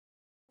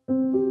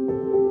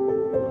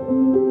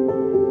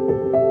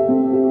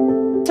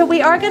So we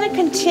are going to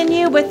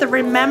continue with the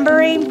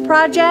Remembering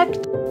project.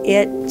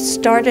 It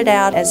started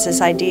out as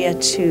this idea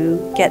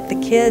to get the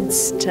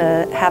kids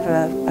to have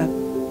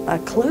a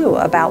clue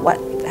about what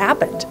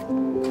happened.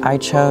 I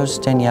chose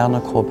Danielle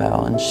Nicole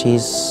Bell, and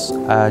she's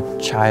a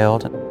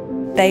child.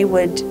 They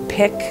would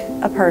pick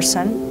a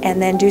person and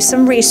then do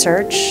some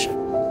research.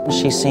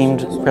 She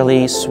seemed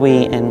really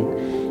sweet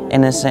and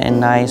innocent and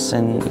nice,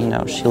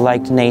 and she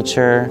liked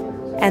nature.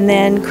 And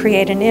then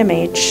create an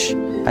image.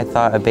 I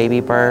thought a baby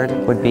bird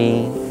would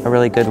be a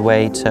really good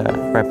way to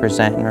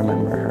represent and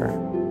remember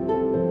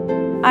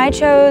her. I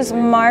chose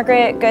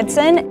Margaret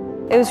Goodson.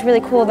 It was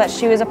really cool that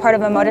she was a part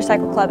of a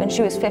motorcycle club and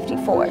she was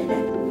 54.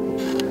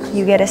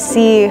 You get to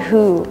see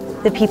who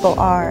the people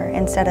are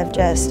instead of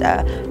just,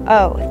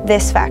 oh,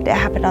 this fact, it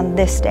happened on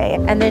this day.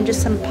 And then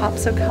just some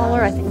pops of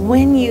color. I think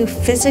when you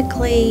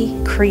physically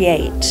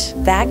create,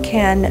 that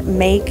can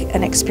make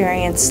an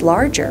experience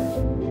larger.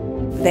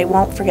 They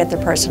won't forget the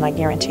person, I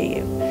guarantee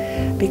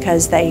you,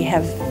 because they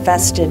have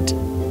vested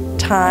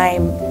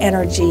time,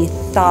 energy,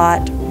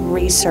 thought,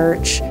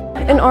 research.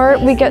 In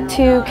art, we get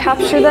to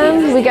capture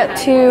them, we get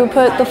to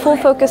put the full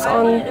focus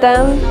on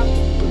them.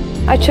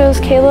 I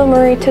chose Kayla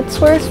Marie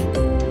Titsworth.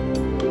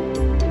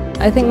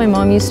 I think my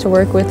mom used to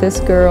work with this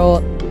girl.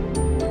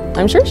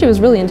 I'm sure she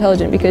was really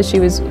intelligent because she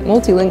was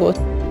multilingual.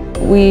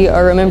 We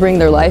are remembering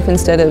their life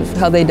instead of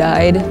how they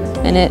died,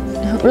 and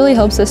it really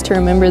helps us to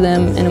remember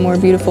them in a more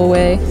beautiful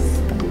way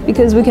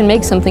because we can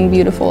make something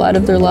beautiful out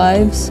of their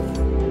lives.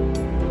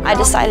 I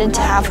decided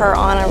to have her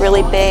on a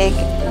really big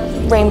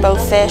rainbow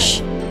fish,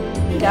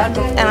 and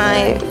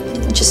I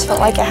just felt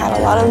like it had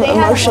a lot of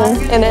emotion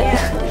in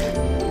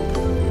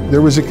it.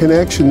 There was a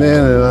connection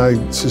then, and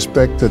I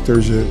suspect that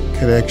there's a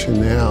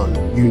connection now.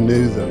 You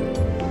knew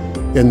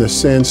them in the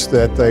sense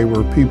that they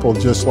were people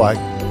just like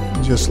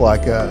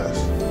us.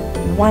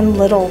 One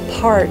little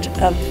part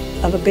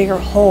of a bigger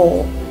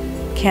whole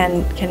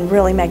can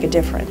really make a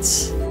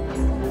difference.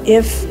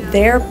 If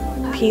their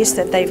piece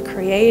that they've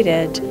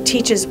created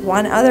teaches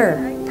one other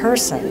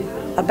person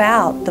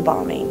about the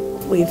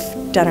bombing, we've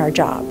done our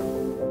job.